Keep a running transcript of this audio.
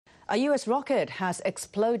A U.S. rocket has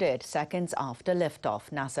exploded seconds after liftoff.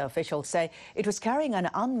 NASA officials say it was carrying an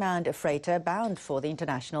unmanned freighter bound for the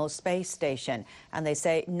International Space Station, and they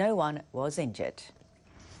say no one was injured.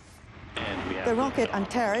 The rocket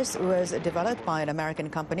Antares was developed by an American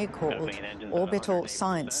company called Orbital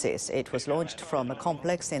Sciences. It was launched from a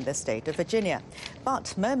complex in the state of Virginia.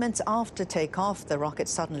 But moments after takeoff, the rocket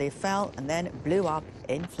suddenly fell and then blew up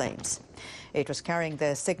in flames. It was carrying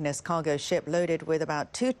the Cygnus cargo ship loaded with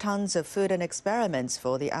about 2 tons of food and experiments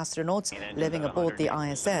for the astronauts living aboard the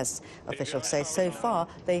ISS. Officials say so far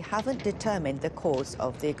they haven't determined the cause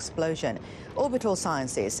of the explosion. Orbital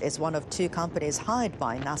Sciences is one of 2 companies hired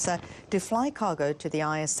by NASA to fly cargo to the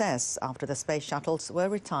ISS after the space shuttles were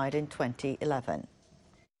retired in 2011.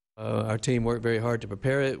 Our team worked very hard to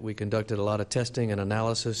prepare it. We conducted a lot of testing and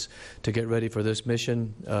analysis to get ready for this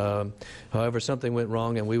mission. However, something went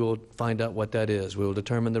wrong, and we will find out what that is. We will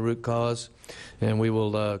determine the root cause, and we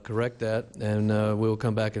will correct that, and we will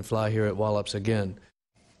come back and fly here at Wallops again.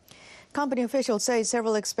 Company officials say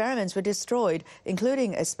several experiments were destroyed,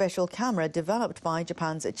 including a special camera developed by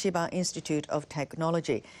Japan's Chiba Institute of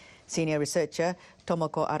Technology. Senior researcher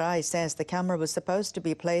Tomoko Arai says the camera was supposed to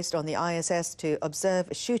be placed on the ISS to observe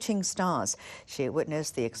shooting stars. She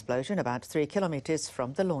witnessed the explosion about 3 kilometers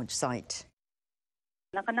from the launch site.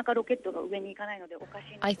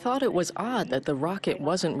 I thought it was odd that the rocket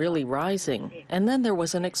wasn't really rising, and then there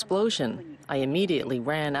was an explosion. I immediately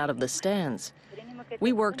ran out of the stands.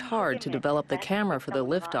 We worked hard to develop the camera for the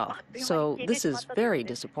liftoff, so this is very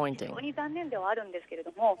disappointing.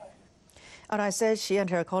 Arai says she and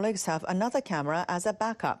her colleagues have another camera as a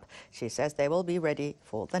backup. She says they will be ready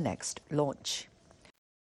for the next launch.